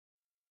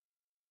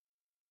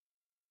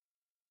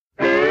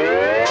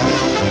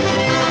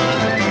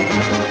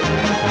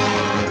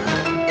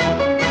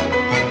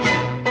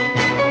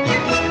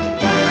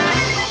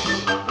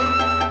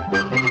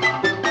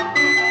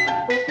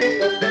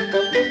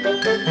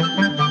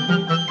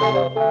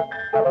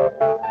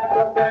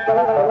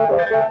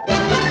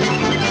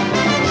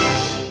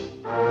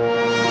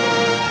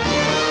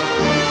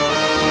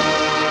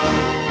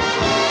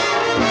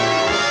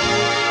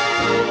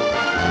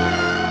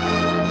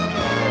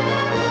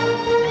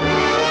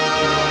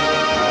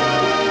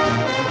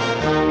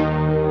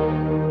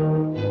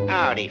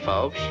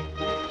folks.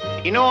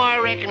 You know, I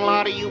reckon a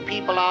lot of you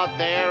people out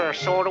there are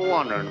sort of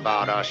wondering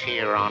about us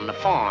here on the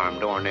farm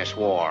during this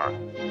war.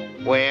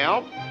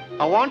 Well,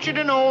 I want you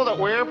to know that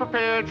we're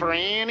prepared for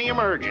any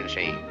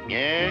emergency.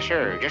 Yes,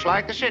 sir, just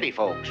like the city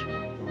folks.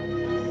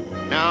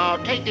 Now,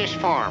 take this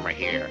farmer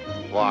here.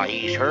 Why,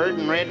 he's heard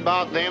and read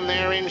about them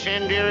there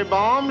incendiary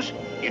bombs.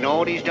 You know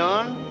what he's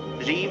done?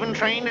 He's even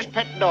trained his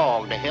pet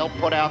dog to help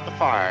put out the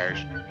fires.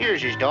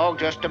 Here's his dog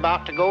just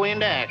about to go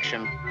into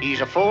action.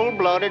 He's a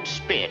full-blooded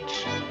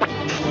Spitz.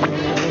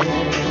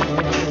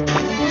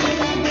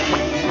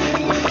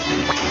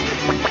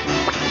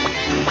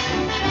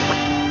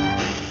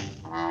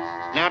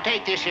 Now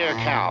take this here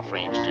cow, for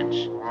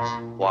instance.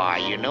 Why,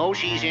 you know,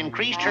 she's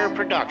increased her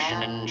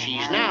production and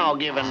she's now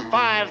given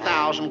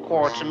 5,000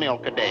 quarts of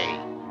milk a day.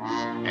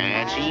 And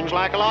it seems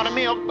like a lot of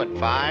milk, but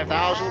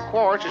 5,000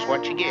 quarts is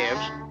what she gives.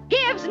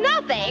 Gives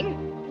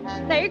nothing.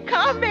 They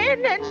come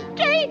in and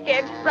take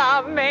it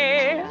from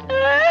me.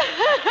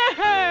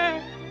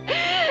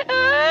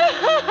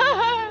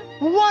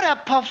 What a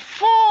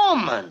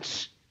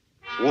performance!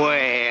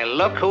 Well,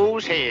 look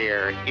who's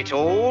here. It's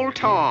old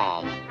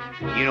Tom.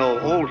 You know,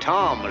 old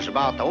Tom was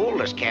about the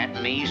oldest cat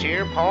in these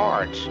here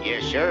parts.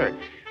 Yes, sir.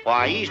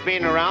 Why, he's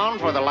been around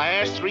for the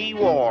last 3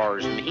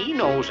 wars, and he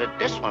knows that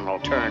this one will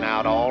turn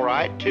out all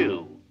right,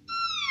 too.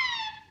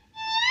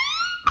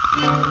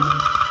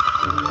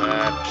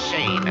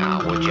 Say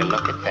now, would you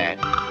look at that?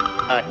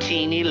 A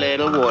teeny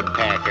little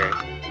woodpecker.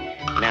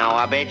 Now,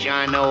 I bet you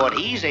I know what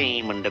he's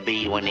aiming to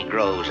be when he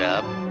grows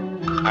up.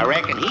 I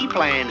reckon he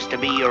plans to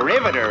be a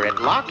riveter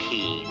at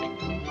Lockheed.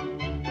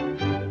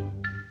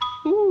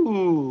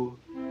 Ooh,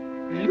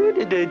 look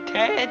at the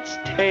cat's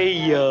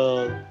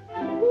tail.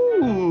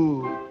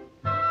 Ooh,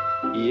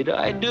 here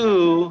I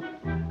do.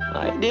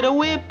 I did a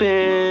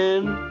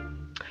whipping.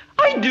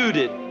 I did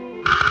it.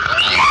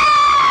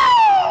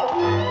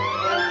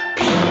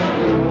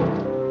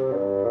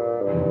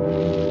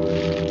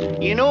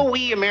 You know,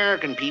 we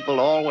American people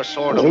always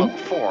sort of look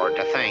forward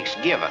to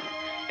Thanksgiving,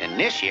 and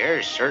this year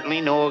is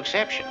certainly no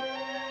exception.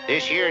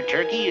 This year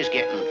turkey is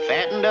getting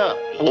fattened up.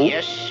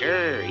 Yes,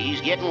 sir, he's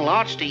getting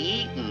lots to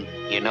eat, and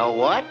you know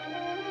what?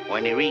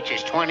 When he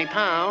reaches 20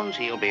 pounds,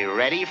 he'll be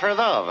ready for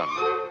the oven.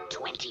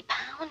 20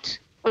 pounds?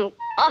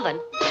 Oven?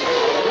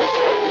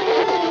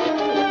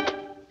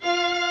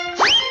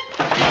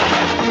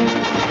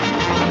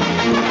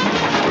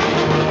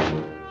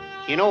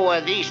 You know,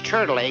 these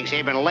turtle eggs,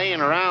 they've been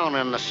laying around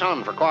in the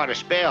sun for quite a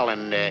spell,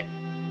 and,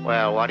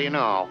 well, what do you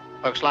know?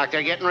 Looks like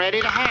they're getting ready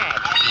to hatch.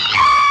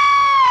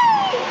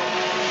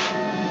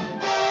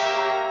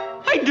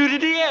 I did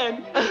it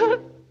again.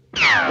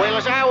 Well,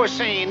 as I was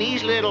saying,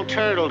 these little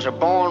turtles are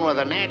born with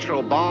a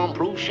natural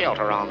bomb-proof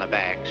shelter on their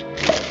backs.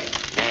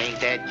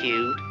 Ain't that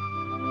cute?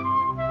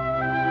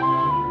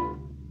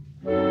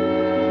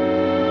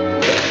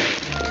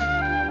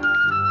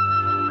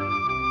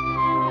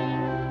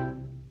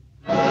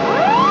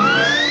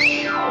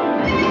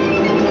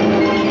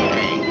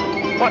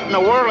 What in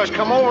the world has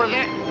come over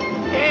that?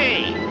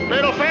 Hey,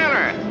 little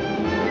fella,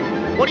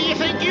 what do you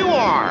think you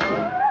are?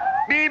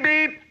 Beep,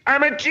 beep.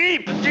 I'm a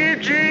Jeep.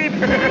 Jeep, Jeep.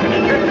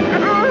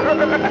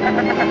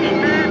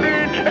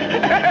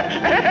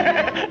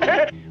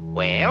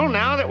 Well,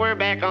 now that we're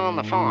back on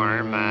the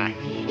farm,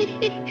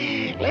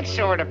 let's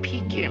sort of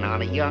peek in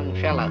on a young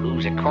fella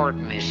who's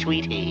a-courting his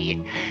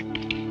sweetie.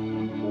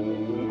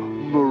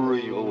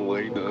 Maria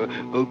Elena,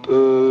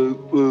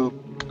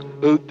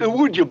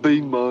 would you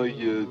be my,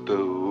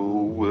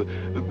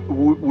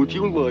 would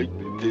you like,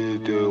 no.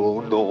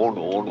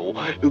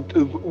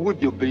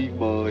 Would you be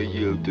my,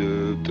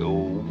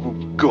 oh,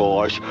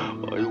 gosh,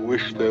 I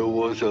wish there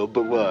was a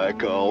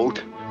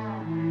blackout.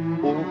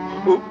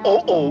 Blackout!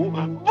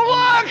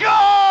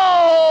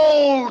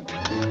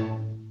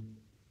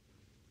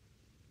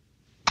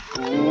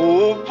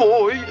 Oh,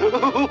 boy,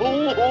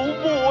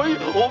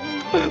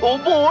 oh,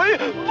 boy,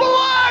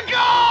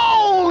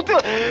 blackout!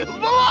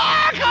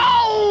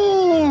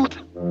 Blackout!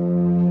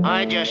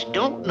 I just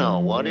don't know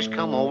what has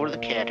come over the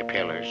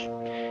caterpillars.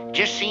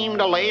 Just seem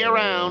to lay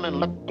around and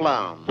look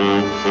glum.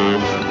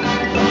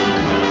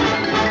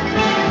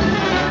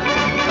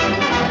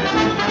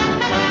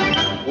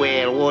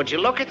 Well, would you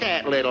look at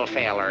that little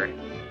feller?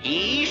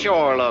 He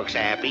sure looks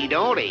happy,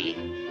 don't he?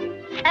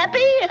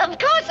 Happy? Of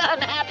course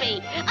I'm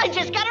happy. I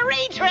just got a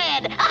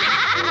retread.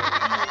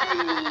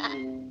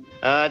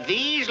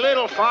 These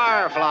little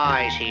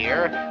fireflies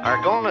here are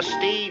gonna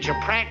stage a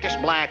practice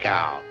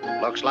blackout.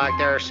 Looks like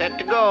they're set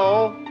to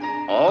go.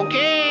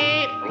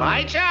 Okay,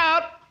 lights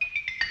out.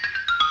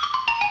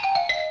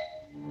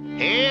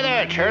 Hey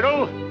there,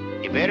 turtle.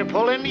 You better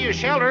pull into your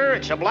shelter.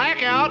 It's a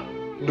blackout.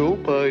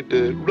 Nope, I'd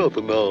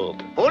rather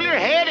not. Pull your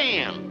head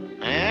in.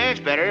 That's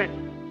better.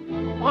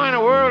 Why in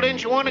the world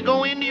didn't you want to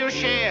go into your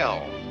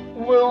shell?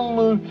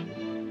 Well,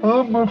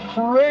 I'm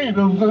afraid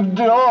of the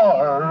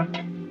dark.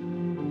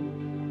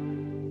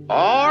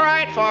 All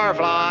right,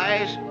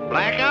 fireflies.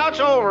 Blackout's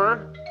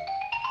over.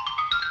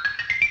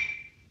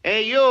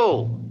 Hey,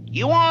 you.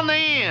 You on the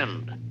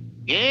end.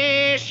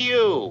 Yes,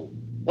 you.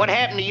 What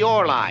happened to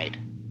your light?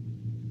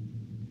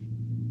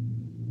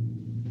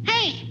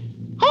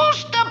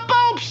 Who's the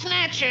bulb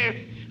snatcher?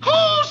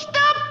 Who's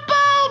the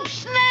bulb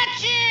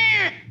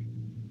snatcher?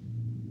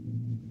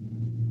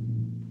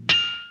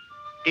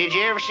 Did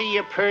you ever see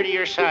a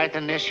prettier sight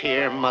than this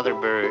here mother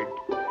bird?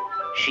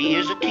 She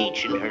is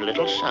a-teaching her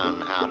little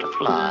son how to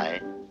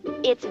fly.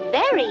 It's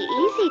very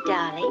easy,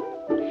 darling.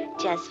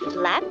 Just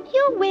flap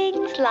your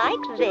wings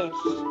like this.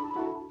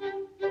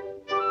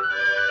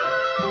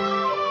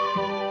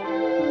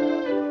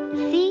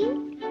 See?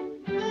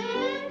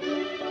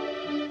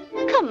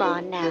 Come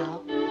on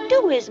now.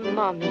 Do as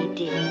Mommy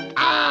did.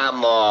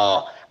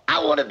 Ma.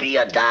 I want to be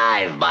a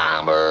dive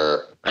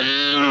bomber.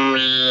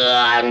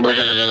 I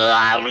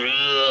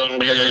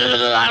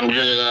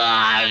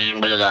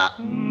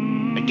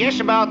guess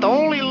about the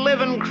only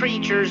living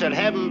creatures that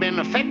haven't been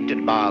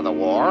affected by the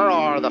war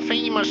are the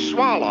famous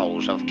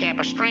swallows of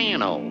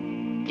Capistrano.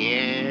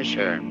 Yes,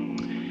 sir.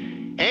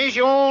 As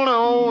you all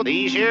know,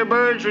 these here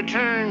birds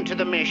return to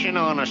the mission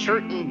on a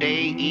certain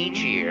day each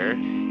year,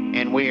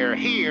 and we're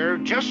here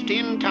just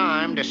in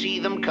time to see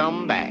them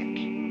come back.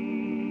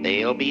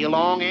 They'll be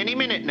along any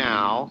minute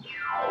now.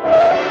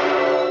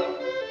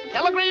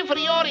 Telegram for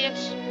the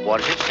audience. What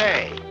does it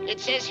say? It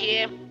says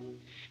here,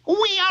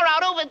 we are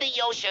out over the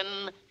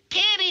ocean.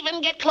 Can't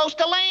even get close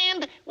to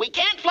land. We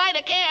can't fly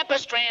to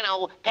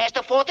Capistrano. Past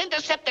the 4th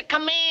Interceptor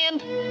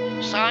Command.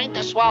 Signed,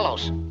 the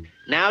Swallows.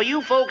 Now,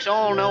 you folks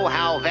all know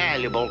how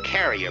valuable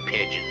carrier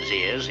pigeons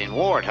is in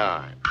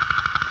wartime.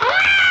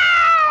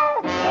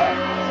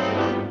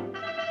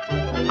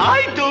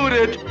 I do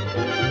it.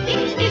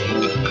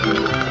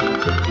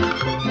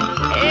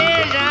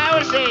 As I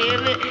was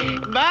saying,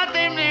 about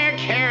them there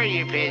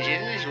carrier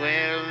pigeons,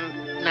 well,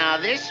 now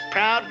this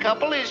proud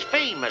couple is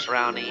famous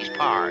around these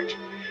parts.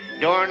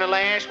 During the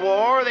last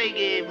war, they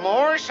gave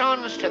more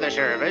sons to the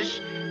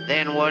service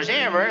than was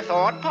ever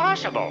thought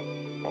possible.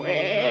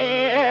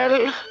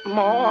 Well,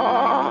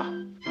 more.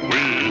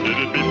 We